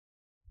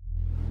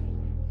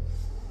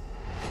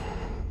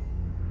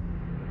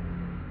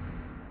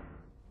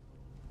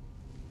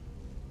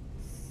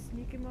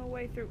my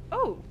way through.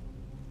 Oh!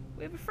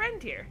 We have a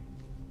friend here.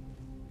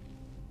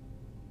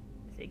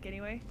 I think,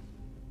 anyway.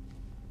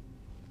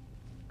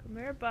 Come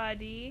here,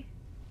 buddy.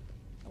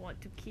 I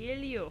want to kill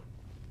you.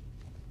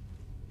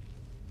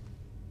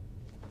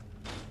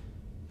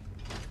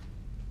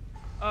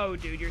 Oh,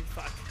 dude, you're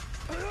fucked.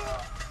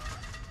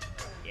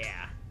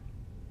 Yeah.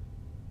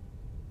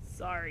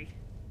 Sorry.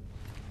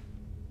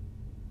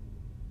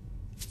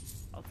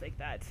 I'll take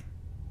that.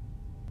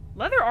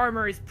 Leather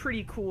armor is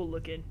pretty cool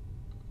looking.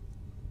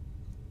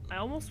 I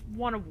almost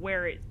want to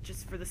wear it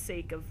just for the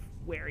sake of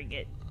wearing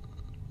it.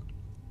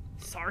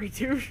 Sorry,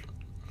 dude.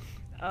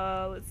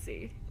 Let's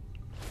see.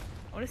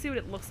 I want to see what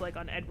it looks like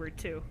on Edward,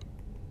 too.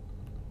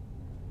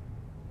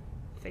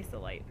 Face the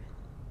light.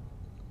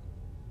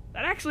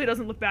 That actually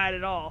doesn't look bad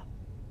at all.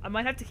 I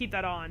might have to keep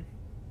that on.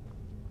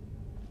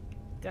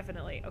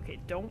 Definitely. Okay,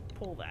 don't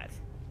pull that.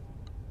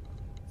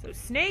 So,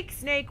 snake,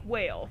 snake,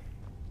 whale.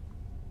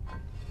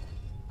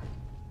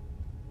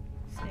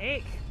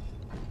 Snake.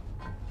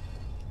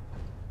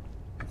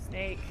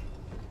 Snake.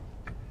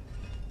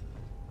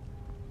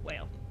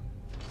 Whale.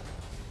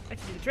 That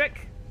should do the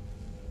trick.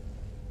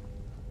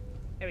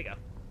 There we go.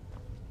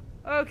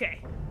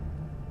 Okay.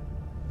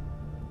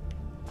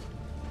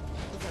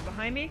 Is that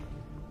behind me?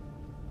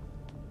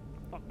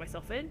 Lock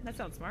myself in? That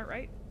sounds smart,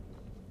 right?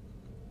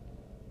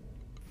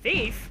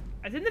 Thief?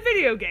 As in the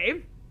video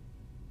game?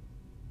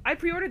 I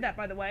pre-ordered that,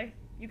 by the way.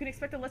 You can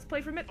expect a Let's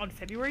Play from it on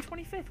February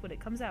 25th when it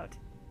comes out.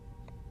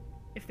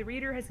 If the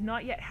reader has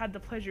not yet had the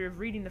pleasure of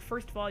reading the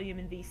first volume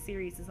in these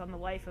series is on the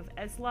life of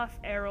Eslaf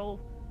Errol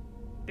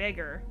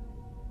Beggar,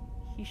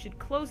 he should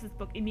close this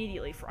book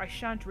immediately, for I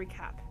shan't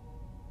recap.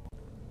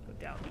 Go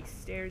down these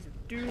stairs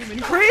of doom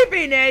and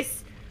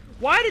creepiness!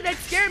 Why did that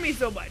scare me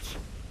so much?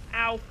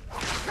 Ow.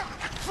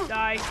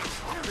 Die.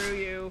 Screw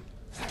you.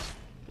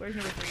 Where's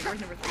number 3? Where's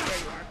number 3? There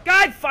you are.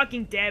 God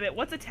fucking damn it!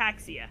 What's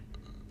ataxia?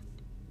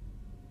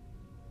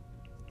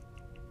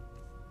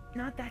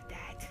 Not that.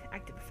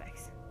 Active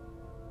effects.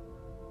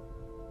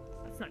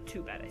 That's not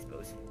too bad, I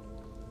suppose.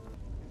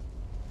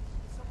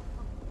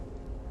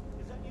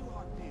 Is that you,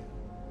 Hotdeer?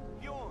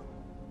 Bjorn!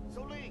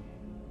 Soling!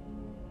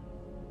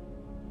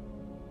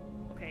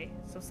 Okay,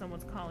 so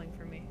someone's calling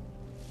for me.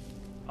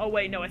 Oh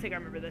wait, no, I think I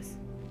remember this.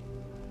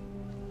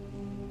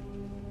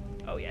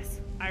 Oh yes,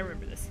 I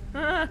remember this.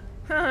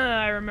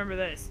 I remember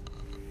this.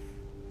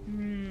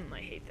 I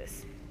hate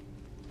this.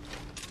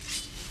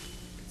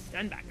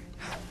 Stand back.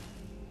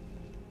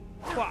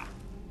 Qua.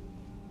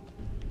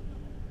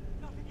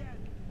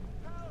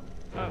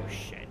 Oh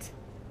shit.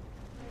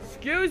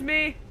 Excuse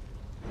me!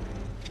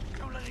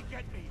 Don't let it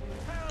get me!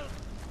 Help!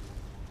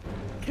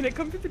 Can it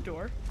come through the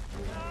door?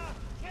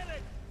 Kill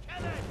it!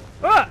 Kill it!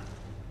 Ah!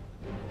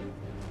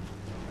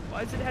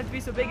 Why does it have to be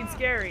so big and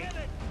scary?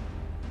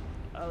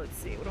 Oh, let's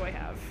see. What do I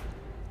have?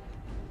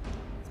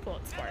 Let's pull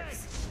out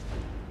sparks.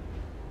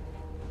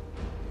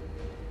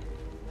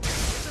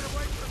 Get it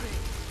away from me!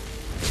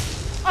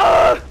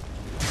 Ah! Get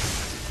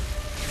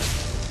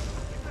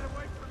it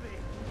away from me!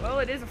 Well,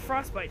 it is a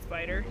frostbite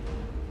spider.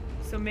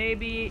 So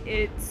maybe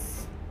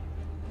it's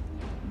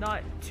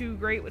not too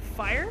great with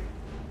fire?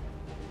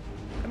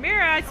 Come here,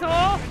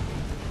 asshole!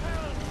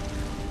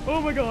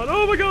 Oh my god,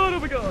 oh my god, oh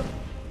my god!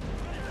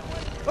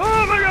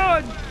 Oh my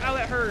god! Ow,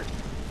 that hurt.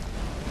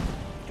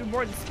 Do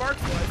more than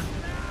Sparks was.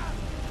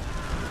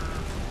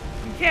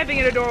 I'm camping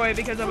in a doorway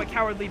because I'm a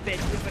cowardly bitch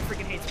because I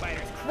freaking hate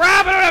spiders.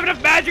 Crap, I don't have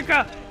enough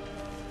magicka!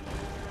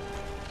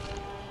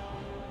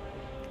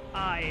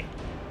 I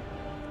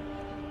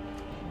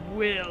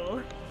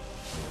will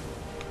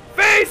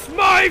face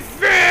my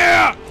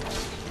fear!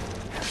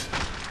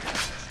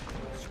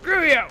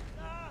 Screw you!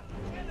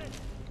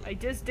 I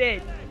just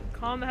did.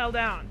 Calm the hell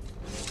down.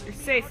 You're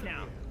safe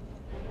now.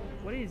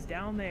 What is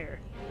down there?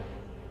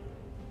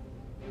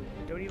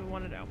 Don't even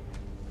want to know.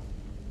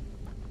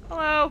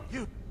 Hello?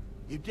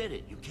 You did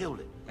it. You killed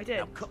it. I did.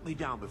 Now cut me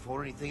down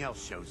before anything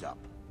else shows up.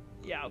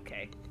 Yeah,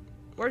 okay.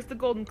 Where's the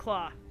golden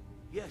claw?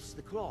 Yes,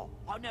 the claw.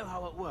 I know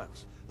how it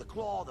works. The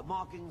claw, the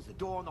markings, the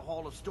door in the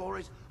Hall of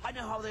Stories. I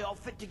know how they all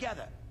fit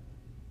together.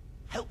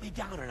 Help me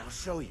down and I'll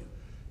show you.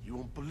 You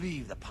won't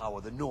believe the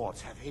power the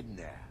Nords have hidden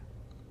there.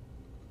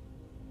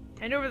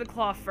 Hand over the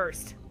claw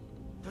first.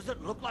 Does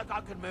it look like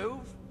I can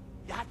move?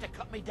 You have to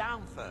cut me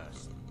down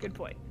first. Good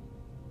point.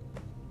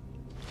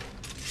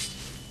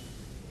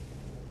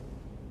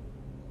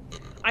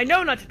 I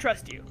know not to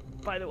trust you,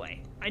 by the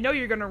way. I know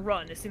you're gonna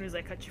run as soon as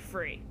I cut you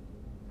free.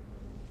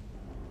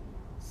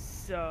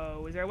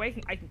 So, is there a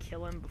way I can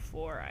kill him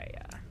before I,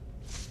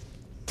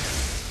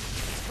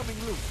 It's coming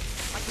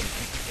loose. I can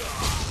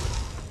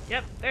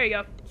Yep, there you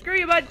go. Screw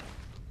you, bud!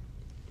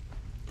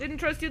 Didn't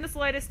trust you in the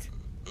slightest.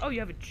 Oh, you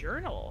have a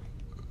journal.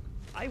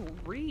 I will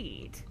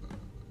read.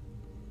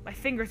 My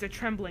fingers are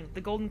trembling.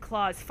 The golden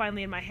claw is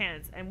finally in my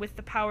hands, and with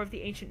the power of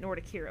the ancient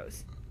Nordic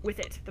heroes. With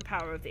it, the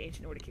power of the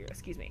ancient Nordic heroes,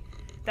 excuse me.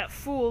 That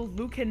fool,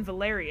 Lucan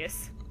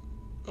Valerius,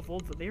 of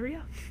old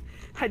Valyria,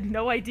 had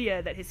no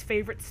idea that his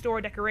favorite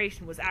store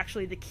decoration was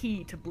actually the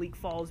key to Bleak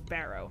Falls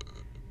Barrow.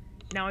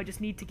 Now I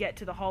just need to get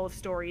to the Hall of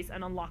Stories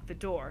and unlock the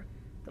door.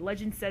 The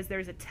legend says there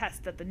is a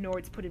test that the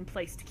Nords put in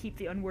place to keep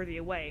the unworthy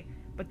away,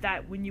 but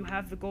that when you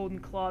have the golden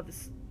claw, the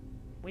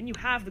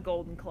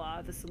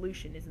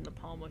solution is in the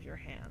palm of your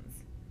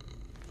hands.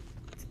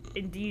 It's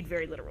indeed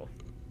very literal.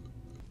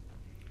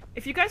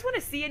 If you guys want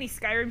to see any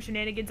Skyrim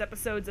Shenanigans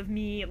episodes of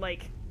me,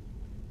 like,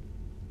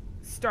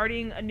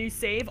 starting a new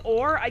save,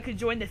 or I could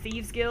join the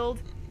Thieves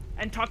Guild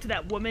and talk to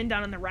that woman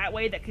down in the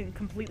Ratway that can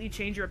completely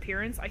change your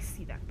appearance, I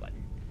see that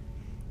button.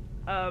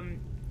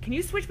 Can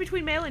you switch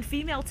between male and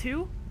female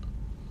too?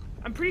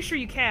 I'm pretty sure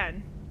you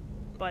can.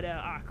 But,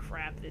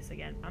 crap, this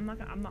again. I'm not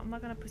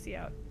gonna pussy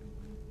out.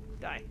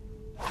 Die.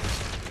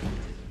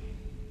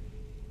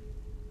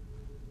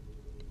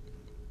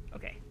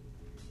 Okay.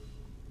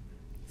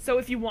 So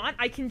if you want,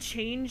 I can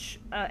change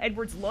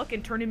Edward's look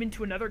and turn him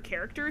into another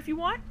character if you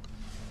want.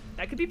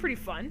 That could be pretty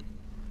fun.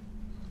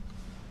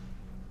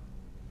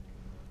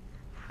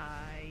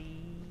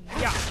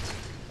 Hi-ya!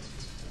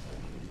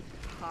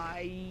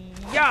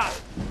 Hi-ya!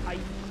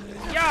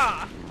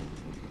 Hi-ya!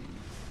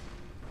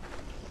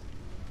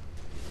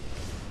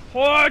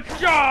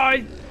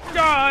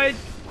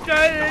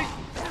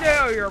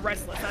 Oh, you're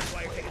restless. That's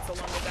why you're taking so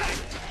long to die.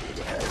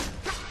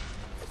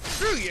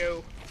 Screw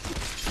you.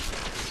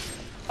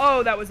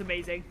 Oh, that was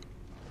amazing.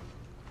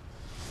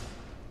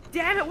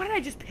 Damn it, what did I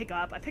just pick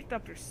up? I picked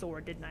up your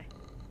sword, didn't I?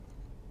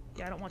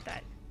 Yeah, I don't want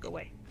that. Go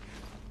away.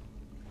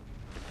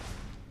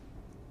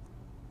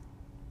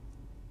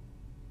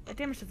 That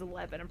damage does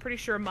 11. I'm pretty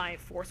sure my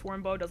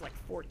Forsworn bow does like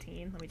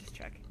 14. Let me just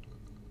check.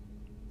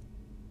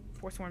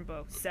 Forsworn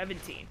bow,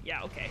 17.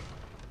 Yeah, okay.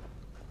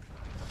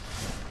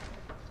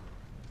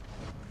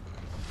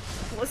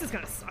 Well, this is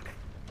gonna suck.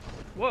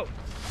 Whoa.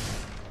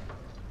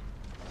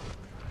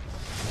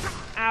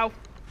 Ow.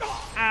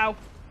 Ow.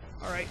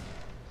 Alright.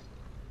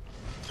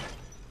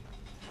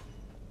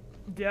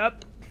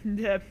 Yep.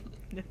 Yep.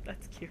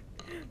 That's cute.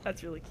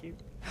 That's really cute.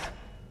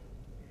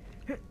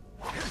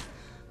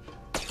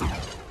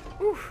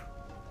 Oof.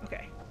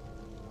 Okay.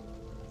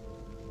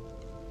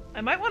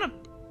 I might want to...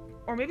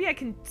 Or maybe I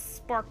can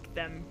spark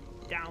them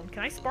down.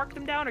 Can I spark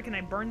them down, or can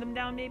I burn them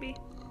down, maybe?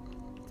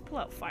 Let's pull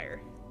out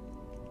fire.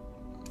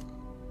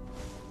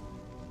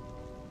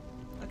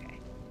 Okay.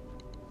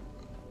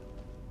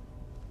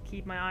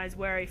 Keep my eyes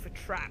wary for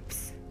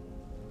traps.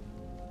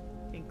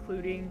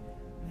 Including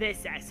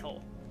this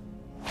asshole.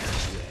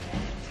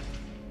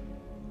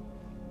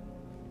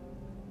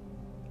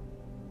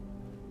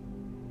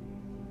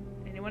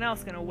 Anyone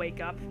else gonna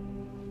wake up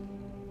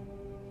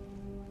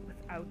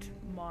without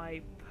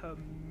my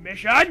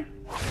permission?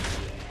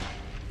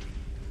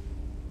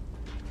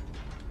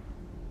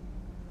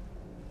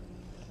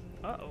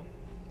 Uh-oh.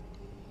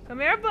 Come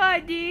here,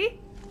 buddy.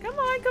 Come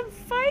on, come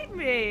fight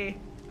me.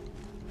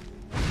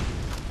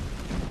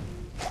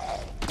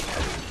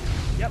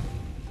 Yep.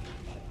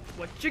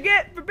 What you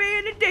get for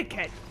being a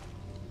dickhead?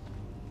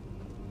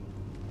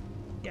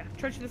 Yeah,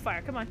 trudge through the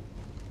fire. Come on.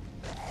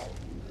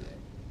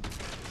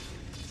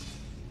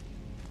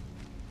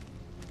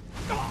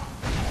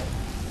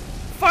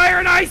 Fire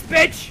and ice,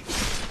 bitch!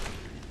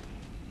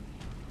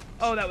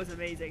 Oh, that was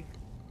amazing.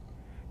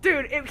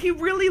 Dude, he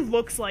really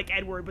looks like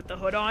Edward with the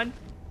hood on.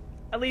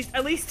 At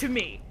least to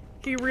me.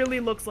 He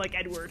really looks like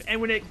Edward. And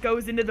when it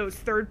goes into those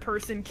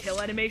third-person kill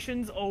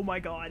animations, oh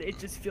my god, it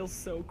just feels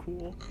so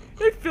cool.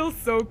 It feels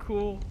so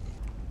cool.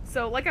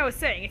 So, like I was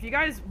saying, if you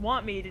guys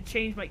want me to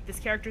change this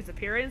character's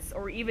appearance,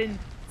 or even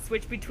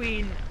switch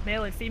between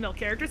male and female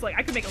characters, like,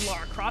 I could make a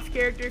Lara Croft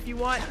character if you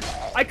want.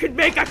 I could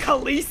make a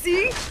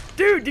Khaleesi!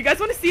 Dude, do you guys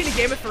want to see any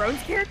Game of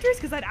Thrones characters?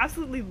 Because I'd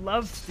absolutely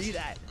love to do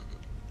that.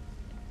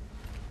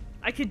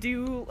 I could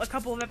do a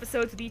couple of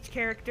episodes with each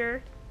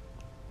character.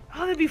 Oh,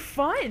 that'd be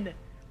fun!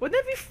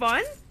 Wouldn't that be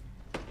fun?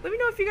 Let me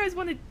know if you guys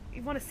want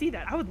to see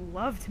that. I would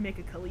love to make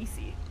a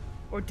Khaleesi.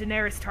 Or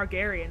Daenerys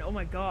Targaryen. Oh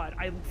my god,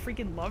 I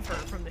freaking love her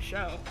from the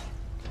show.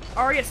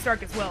 Arya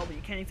Stark as well, but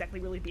you can't exactly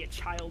really be a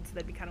child, so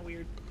that'd be kind of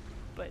weird.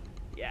 But,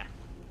 yeah.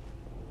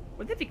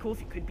 Wouldn't that be cool if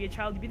you could be a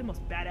child? You'd be the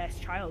most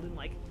badass child in,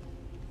 like,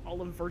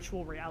 all of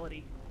virtual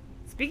reality.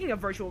 Speaking of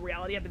virtual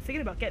reality, I've been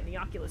thinking about getting the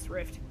Oculus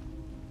Rift.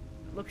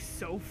 It looks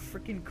so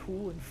freaking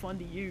cool and fun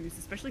to use,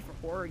 especially for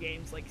horror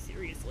games, like,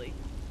 seriously.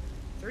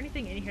 Is there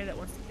anything in here that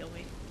wants to kill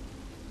me?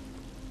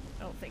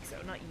 I don't think so,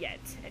 not yet,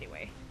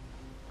 anyway.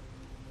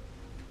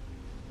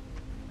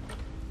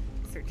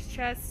 Search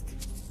chest.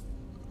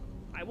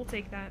 I will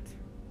take that.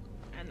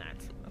 And that.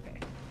 Okay.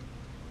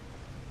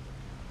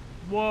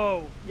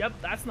 Whoa. Yep,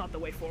 that's not the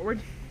way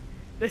forward.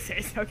 This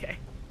is. Okay.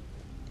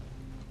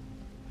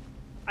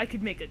 I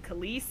could make a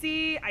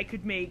Khaleesi. I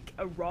could make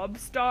a Robb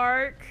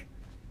Stark.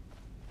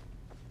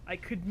 I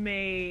could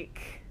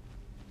make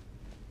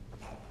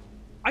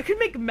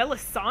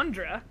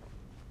Melisandre.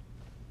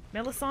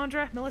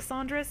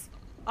 Melisandres?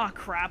 Aw,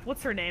 crap.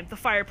 What's her name? The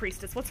Fire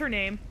Priestess. What's her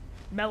name?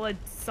 Mela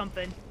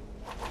something.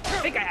 I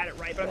think I had it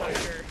right, but I'm not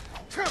sure.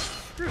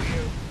 Screw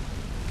you.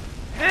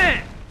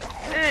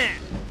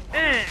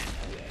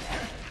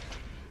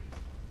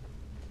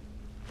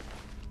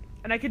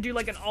 And I could do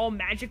like an all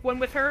magic one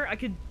with her. I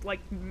could like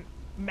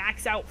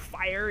max out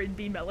fire and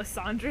be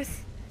Melisandre.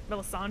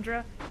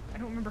 Melisandre. I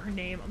don't remember her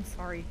name, I'm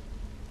sorry.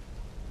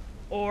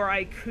 Or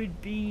I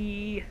could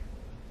be...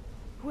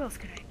 Who else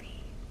could I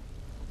be?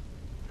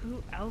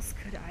 Who else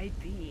could I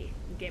be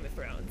in Game of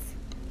Thrones?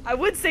 I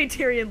would say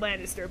Tyrion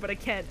Lannister, but I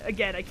can't,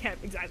 again, I can't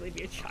exactly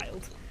be a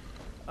child.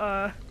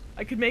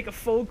 I could make a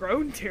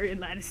full-grown Tyrion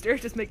Lannister,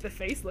 just make the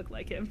face look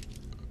like him.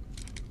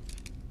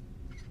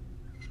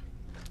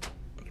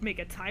 I could make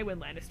a Tywin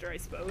Lannister, I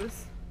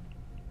suppose.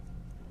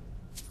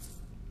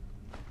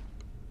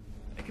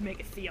 I could make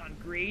a Theon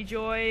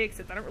Greyjoy,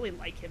 except I don't really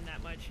like him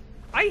that much.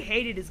 I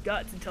hated his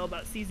guts until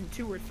about season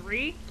 2 or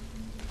 3.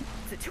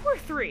 Is it 2 or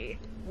 3?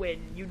 When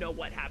you know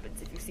what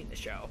happens if you've seen the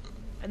show.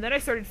 And then I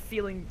started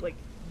feeling, like,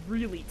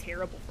 really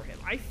terrible for him.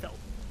 I felt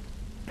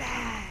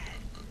bad.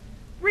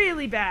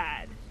 Really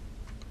bad.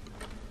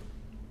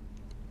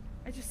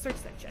 I just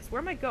searched that chest. Where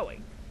am I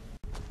going?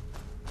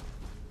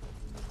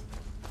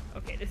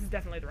 Okay, this is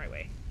definitely the right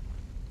way.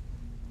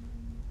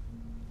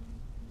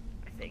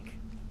 I think.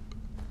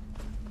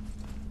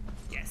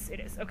 Yes, it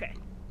is. Okay.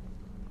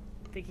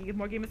 Thinking of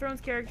more Game of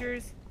Thrones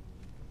characters.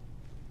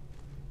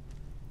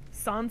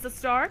 Sansa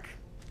Stark.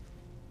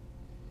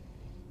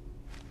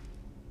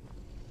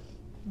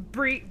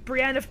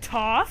 Brienne of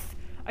Tarth.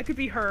 I could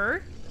be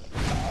her.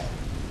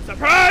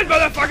 Surprise,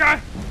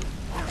 motherfucker!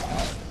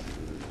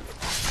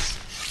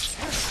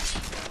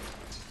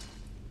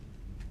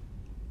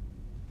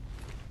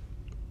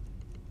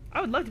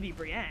 I would love to be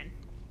Brienne.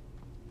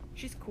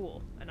 She's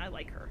cool, and I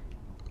like her.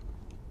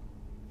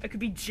 I could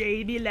be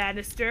Jaime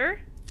Lannister.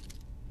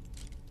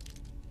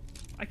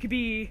 I could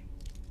be...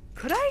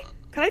 Could I?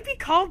 Could I be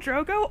Khal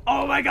Drogo?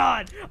 Oh my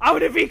god! I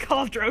want to be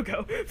Khal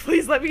Drogo!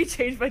 Please let me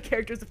change my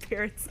character's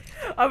appearance.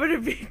 I'm gonna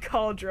be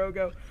Khal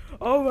Drogo.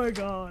 Oh my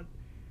god.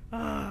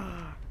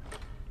 Ah.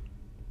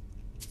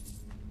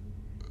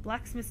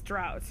 Blacksmith's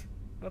Drought.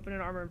 Weapon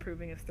and armor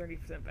improving is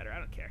 30% better. I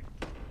don't care.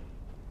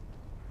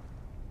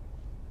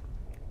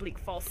 Bleak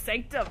Falls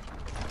Sanctum.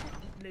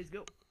 Let's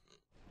go.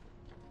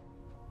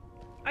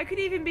 I could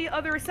even be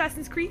other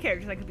Assassin's Creed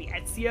characters. I could be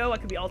Ezio, I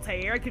could be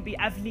Altair, I could be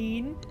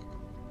Aveline.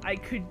 I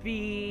could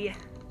be...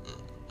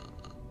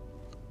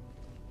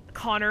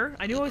 Connor.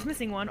 I knew I was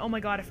missing one. Oh my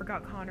god, I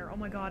forgot Connor. Oh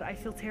my god, I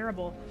feel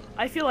terrible.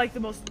 I feel like the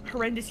most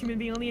horrendous human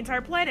being on the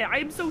entire planet. I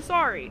am so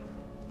sorry.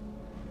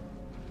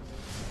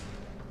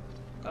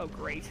 Oh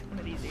great, one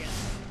of these again.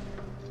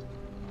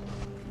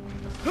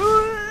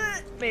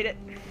 Made it.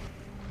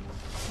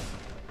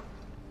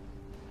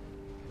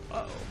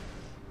 Uh-oh.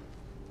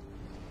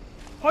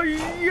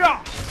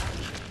 Hiya!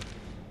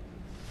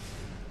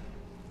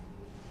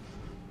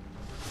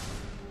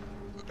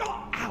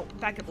 Ow!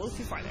 Back up a little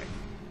too far there.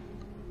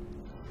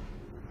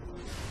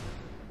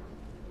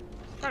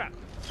 Shut up.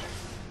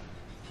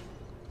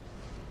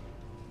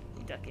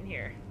 Duck in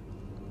here.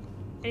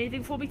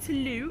 Anything for me to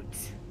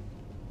loot?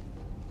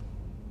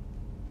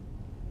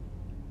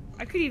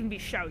 I could even be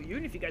Xiao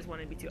Yun if you guys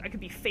wanted me to. I could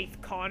be Faith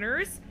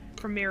Connors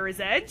from Mirror's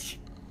Edge.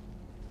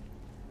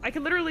 I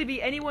could literally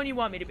be anyone you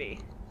want me to be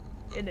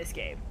in this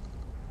game.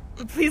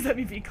 But please let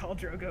me be Khal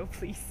Drogo,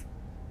 please.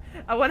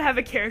 I want to have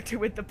a character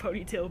with the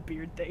ponytail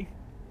beard thing.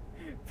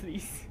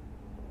 Please.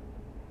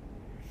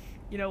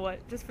 You know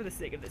what? Just for the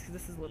sake of this, because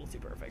this is a little too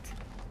perfect.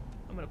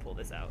 I'm gonna pull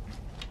this out.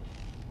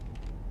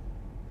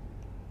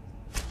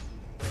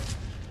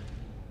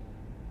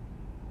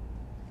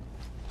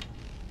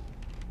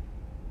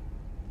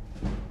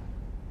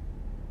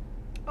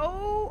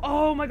 Oh!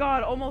 Oh my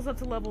god! Almost up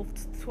to level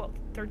 12,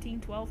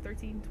 13, 12,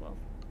 13, 12,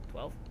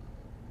 12.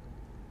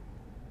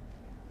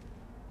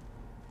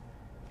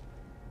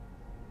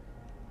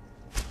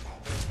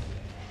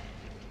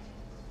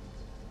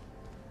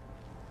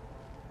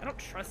 I don't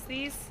trust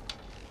these,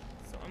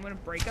 so I'm gonna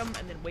break them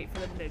and then wait for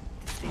them to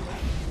distinguish.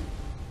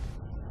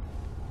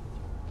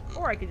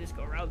 Or I could just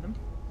go around them.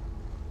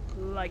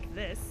 Like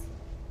this.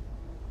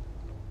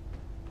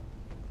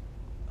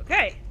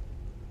 Okay!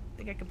 I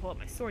think I can pull up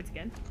my swords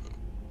again.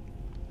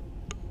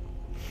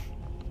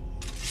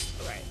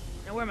 Alright,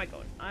 now where am I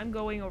going? I'm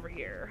going over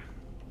here.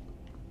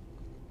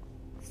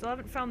 Still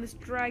haven't found this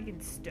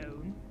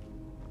Dragonstone.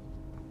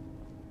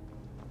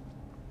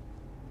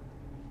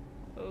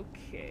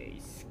 Okay,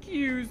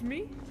 excuse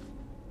me.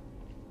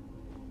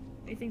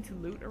 Anything to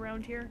loot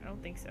around here? I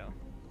don't think so.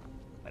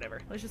 Whatever,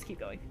 let's just keep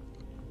going.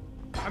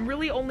 I'm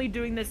really only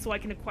doing this so I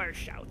can acquire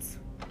shouts.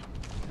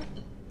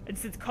 And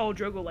since Khal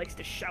Drogo likes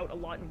to shout a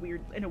lot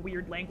in a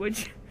weird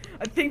language,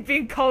 I think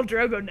being Khal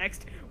Drogo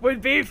next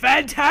would be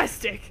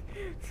fantastic!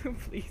 So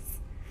please.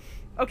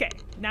 Okay,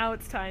 now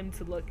it's time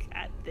to look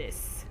at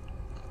this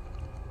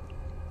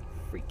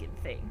freaking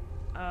thing.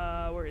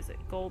 Where is it?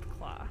 Gold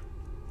Claw.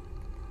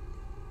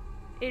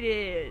 It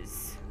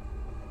is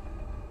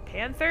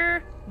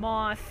Panther,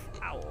 Moth,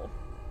 Owl.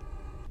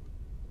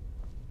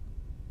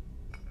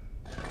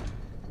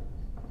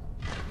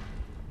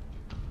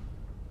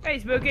 Hey,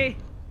 Spooky!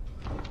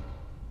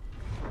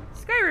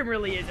 Skyrim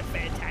really is a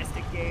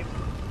fantastic game.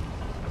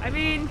 I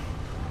mean,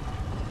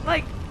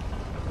 like,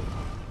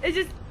 it's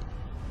just,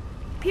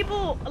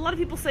 a lot of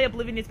people say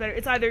Oblivion is better.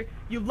 It's either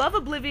you love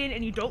Oblivion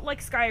and you don't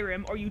like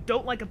Skyrim, or you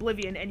don't like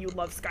Oblivion and you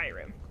love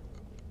Skyrim.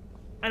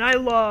 And I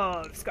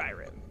love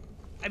Skyrim.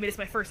 I mean, it's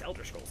my first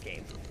Elder Scrolls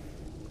game.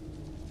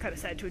 Kind of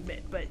sad to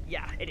admit, but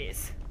yeah, it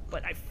is.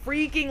 But I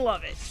freaking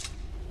love it.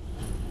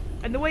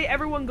 And the way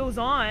everyone goes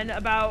on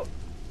about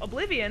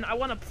Oblivion, I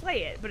want to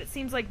play it, but it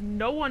seems like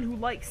no one who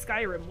likes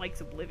Skyrim likes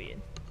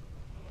Oblivion.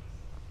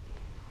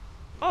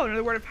 Oh,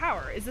 another word of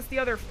power. Is this the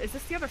other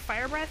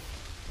fire breath?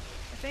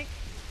 I think.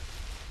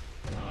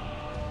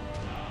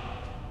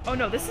 Oh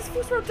no, this is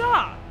Fusro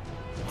Da.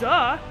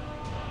 Duh.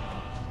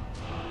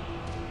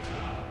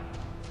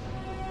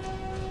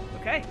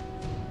 Okay.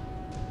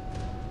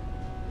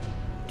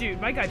 Dude,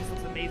 my guy just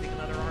looks amazing in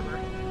leather armor.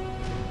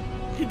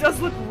 He does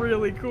look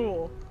really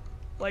cool.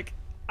 Like,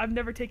 I'm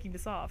never taking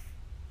this off.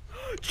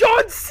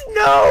 Jon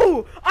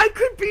Snow! I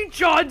could be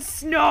Jon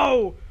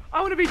Snow!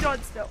 I want to be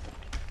Jon Snow.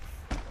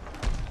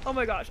 Oh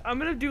my gosh, I'm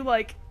gonna do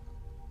like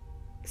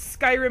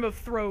Skyrim of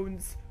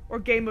Thrones or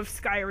Game of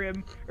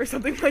Skyrim or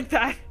something like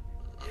that.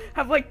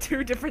 Have like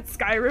 2 different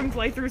Skyrim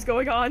playthroughs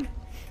going on.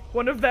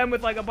 One of them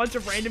with like a bunch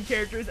of random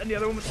characters and the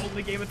other one with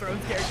only Game of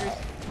Thrones characters.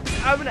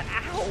 I'm gonna,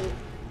 ow.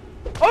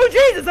 Oh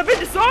Jesus, I've been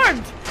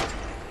disarmed!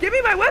 Give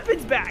me my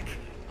weapons back!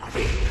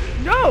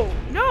 No,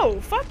 no,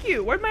 fuck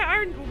you. Where'd my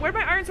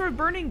iron sword of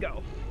burning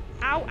go?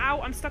 Ow,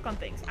 ow, I'm stuck on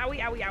things. Owie,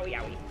 owie, owie,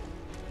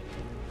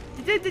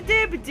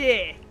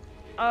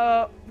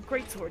 owie.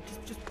 Great sword.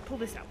 Just pull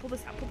this out, pull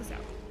this out, pull this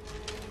out.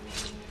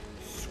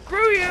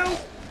 Screw you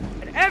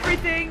and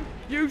everything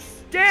you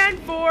stand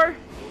for.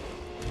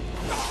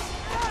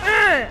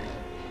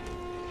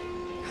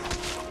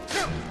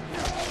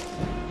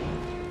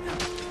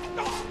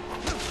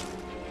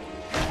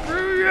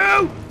 Screw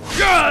you!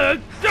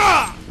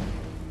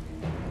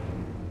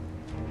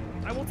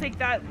 I will take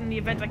that in the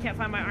event I can't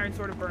find my iron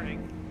sword of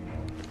burning.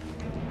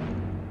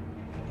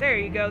 There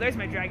you go, there's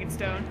my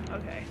Dragonstone.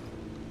 Okay.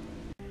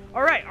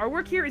 Alright, our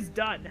work here is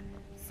done.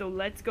 So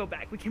let's go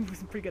back. We came up with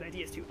some pretty good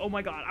ideas too. Oh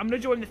my god, I'm gonna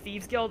join the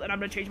Thieves Guild and I'm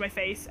gonna change my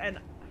face and...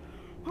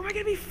 Who am I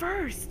gonna be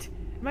first?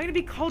 Am I gonna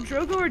be Khal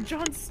Drogo or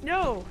Jon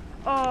Snow?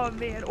 Oh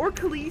man, or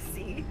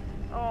Khaleesi.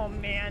 Oh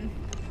man.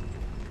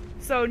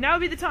 So now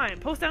would be the time.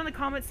 Post down in the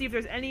comments, see if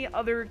there's any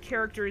other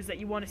characters that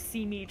you want to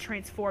see me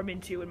transform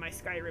into in my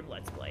Skyrim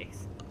Let's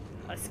Plays.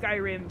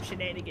 Skyrim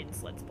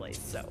Shenanigans Let's Plays,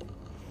 so.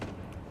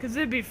 Because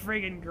it'd be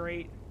friggin'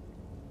 great.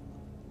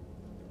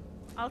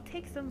 I'll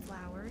take some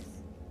flowers.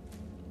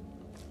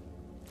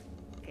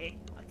 Okay,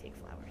 I'll take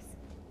flowers.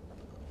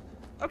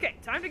 Okay,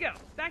 time to go.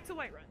 Back to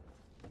Whiterun.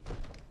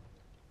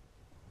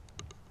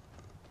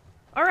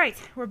 Alright,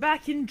 we're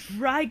back in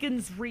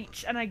Dragon's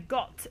Reach, and I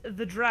got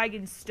the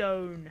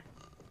Dragonstone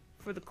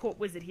for the court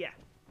wizard here.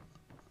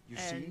 You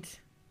see,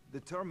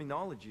 the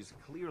terminology is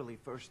clearly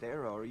First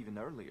Era or even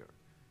earlier.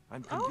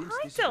 I'm convinced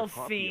this is a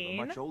copy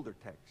of a much older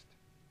text.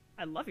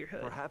 I love your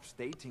hood. Perhaps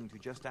dating to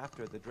just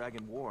after the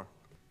Dragon War.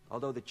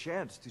 Although the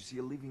chance to see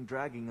a living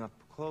dragon up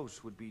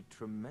close would be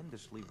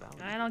tremendously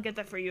valuable. And I'll get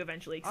that for you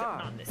eventually, except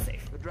not in this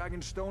safe. The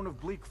Dragonstone of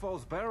Bleak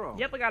Falls Barrow.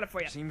 Yep, I got it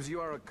for you. Seems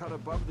you are a cut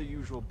above the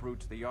usual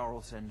brutes the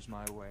Jarl sends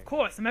my way. Of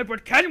course, I'm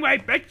Edward Kenway,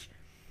 bitch!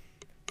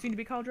 Soon to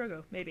be Khal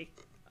Drogo, maybe.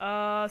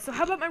 So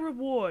how about my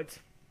reward?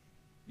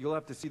 You'll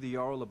have to see the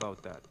Jarl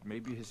about that.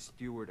 Maybe his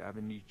steward,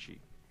 Avenici.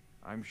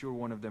 I'm sure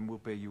one of them will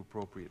pay you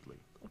appropriately.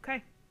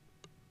 Okay.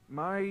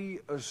 My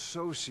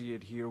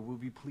associate here will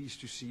be pleased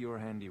to see your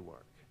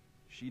handiwork.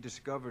 She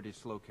discovered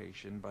its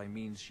location by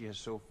means she has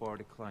so far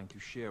declined to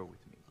share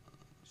with me.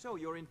 So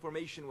your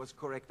information was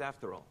correct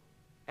after all.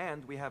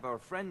 And we have our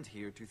friend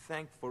here to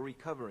thank for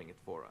recovering it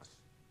for us.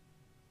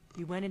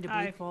 You went into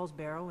Bleak Falls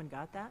Barrow and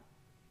got that?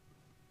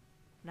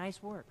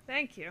 Nice work.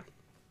 Thank you.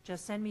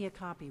 Just send me a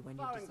copy when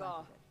you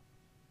decide it.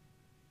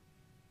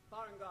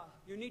 Farengar,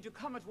 you need to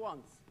come at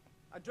once.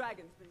 A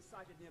dragon's been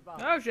sighted nearby.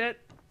 Oh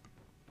shit.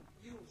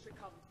 You should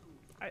come too.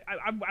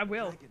 I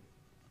will. Dragon.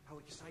 How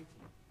exciting.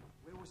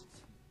 Where was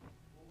it?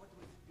 Well, what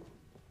was it doing?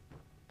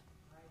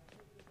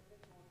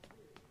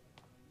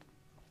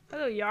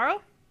 Hello,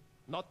 Jarl?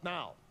 Not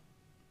now.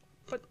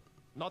 But...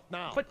 Not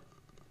now. But...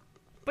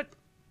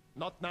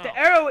 Not now. The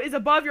arrow is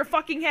above your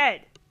fucking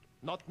head!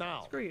 Not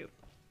now. Screw you.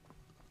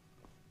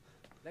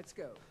 Let's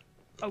go.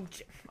 Oh,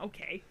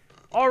 okay.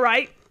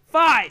 Alright,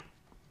 fine!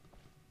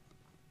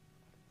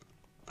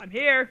 I'm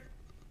here.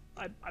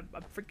 I'm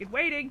freaking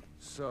waiting.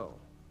 So,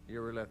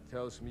 Irileth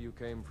tells me you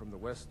came from the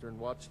Western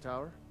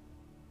Watchtower?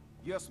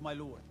 Yes, my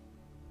lord.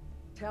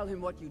 Tell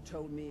him what you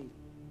told me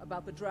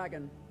about the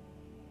dragon.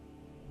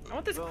 I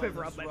want this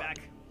quiver up my back.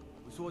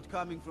 We saw it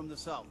coming from the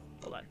south.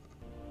 Hold on.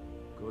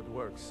 Good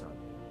work, son.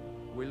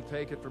 We'll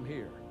take it from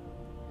here.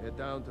 Head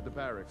down to the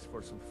barracks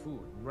for some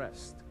food and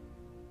rest.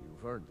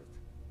 You've earned it.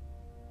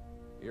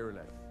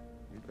 Irileth,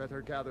 you'd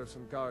better gather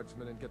some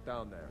guardsmen and get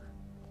down there.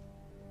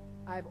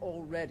 I've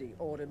already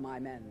ordered my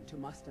men to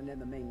muster near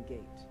the main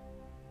gate.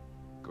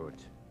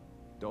 Good.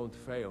 Don't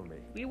fail me.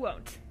 We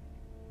won't.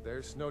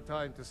 There's no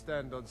time to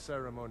stand on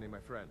ceremony, my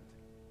friend.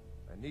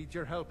 I need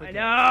your help again.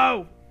 I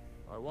know!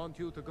 I want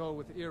you to go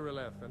with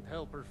Irileth and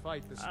help her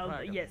fight this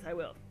dragon. Yes, I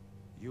will.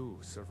 You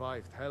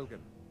survived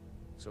Helgen,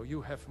 so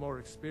you have more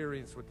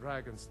experience with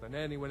dragons than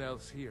anyone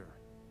else here.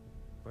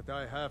 But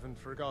I haven't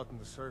forgotten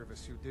the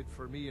service you did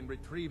for me in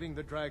retrieving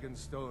the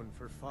Dragonstone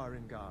for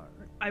Farengar.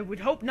 I would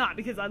hope not,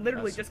 because I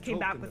literally As a just came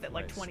back token with of it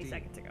like my 20 esteem,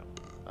 seconds ago.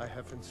 I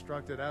have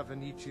instructed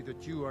Avenici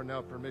that you are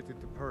now permitted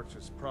to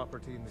purchase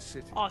property in the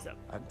city. Awesome.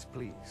 And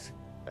please,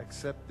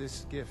 accept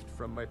this gift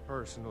from my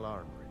personal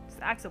armory. It's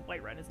the Axe of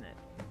Whiterun, isn't it?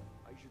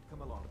 I should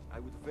come along.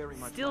 I would very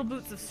much Steel like to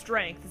Boots of see-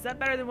 Strength. Is that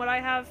better than what I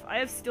have? I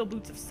have Steel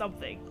Boots of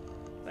something,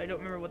 but I don't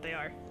remember what they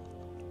are.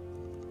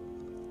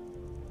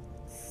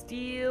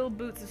 Steel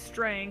Boots of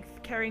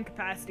Strength, carrying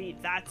capacity,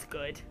 that's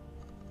good.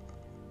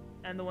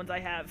 And the ones I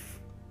have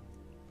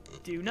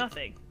do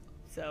nothing.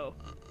 So,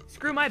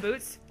 screw my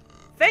boots.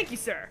 Thank you,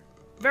 sir.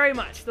 Very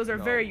much. Those are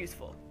No. very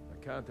useful. I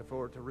can't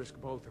afford to risk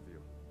both of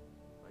you.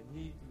 I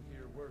need you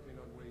here working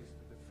on ways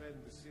to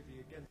defend the city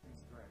against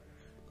these dragons.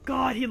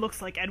 God, he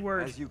looks like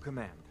Edward. As you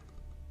command.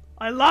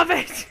 I love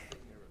it! This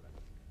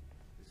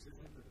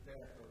isn't the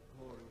death or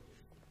glory.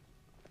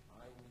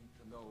 I need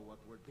to know what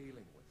we're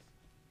dealing with.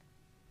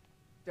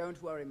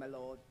 Don't worry, my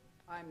lord.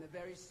 I'm the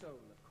very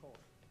soul of court.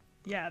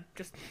 Yeah,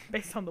 just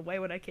based on the way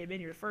when I came in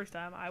here the first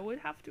time, I would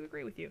have to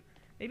agree with you.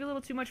 Maybe a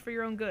little too much for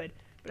your own good.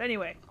 But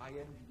anyway, I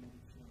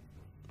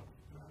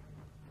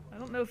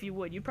don't know if you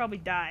would. You'd probably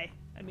die.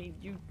 I mean,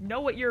 you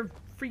know what your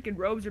freaking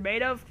robes are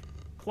made of?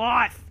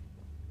 Cloth!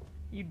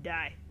 You'd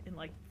die in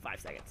like 5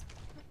 seconds.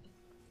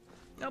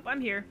 Nope,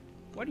 I'm here.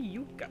 What do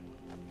you got?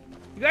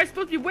 You guys are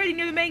supposed to be waiting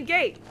near the main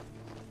gate!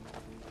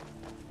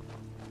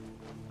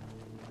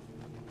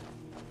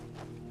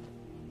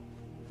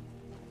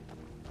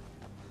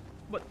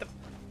 What the?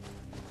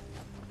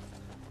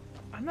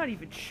 I'm not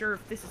even sure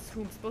if this is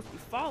who I'm supposed to be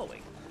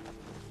following.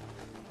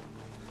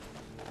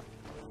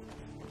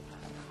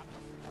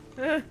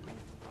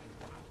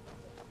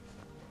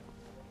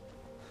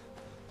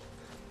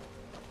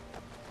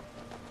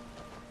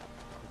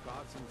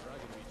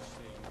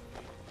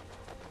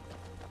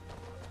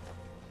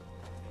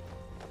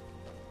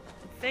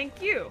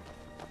 Thank you.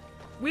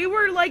 We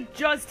were like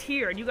just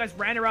here and you guys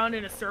ran around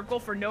in a circle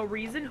for no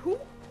reason. Who?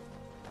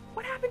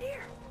 What happened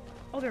here?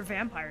 Oh, they're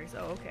vampires.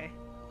 Oh, okay.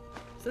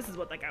 So this is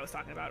what that guy was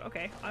talking about.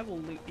 Okay, I will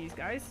loot these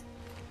guys.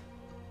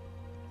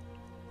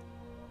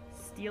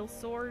 Steel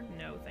sword?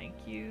 No, thank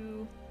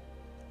you.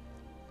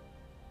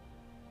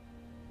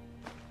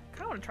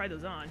 Kinda wanna try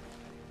those on.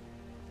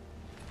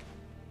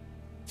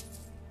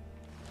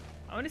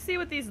 I wanna see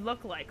what these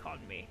look like on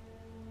me.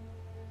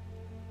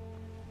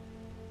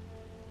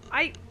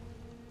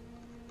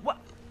 What?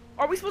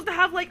 Are we supposed to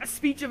have like a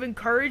speech of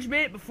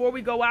encouragement before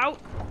we go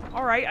out?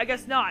 Alright, I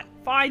guess not.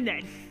 Fine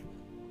then.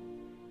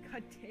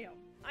 God damn.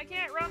 I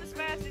can't run as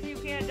fast as you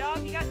can,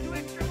 dog. You got 2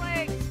 extra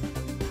legs.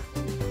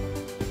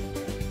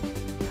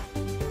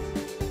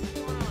 What's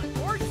going on?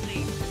 Horse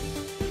sleep.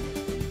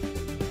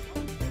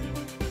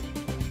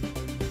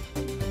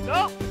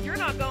 Go!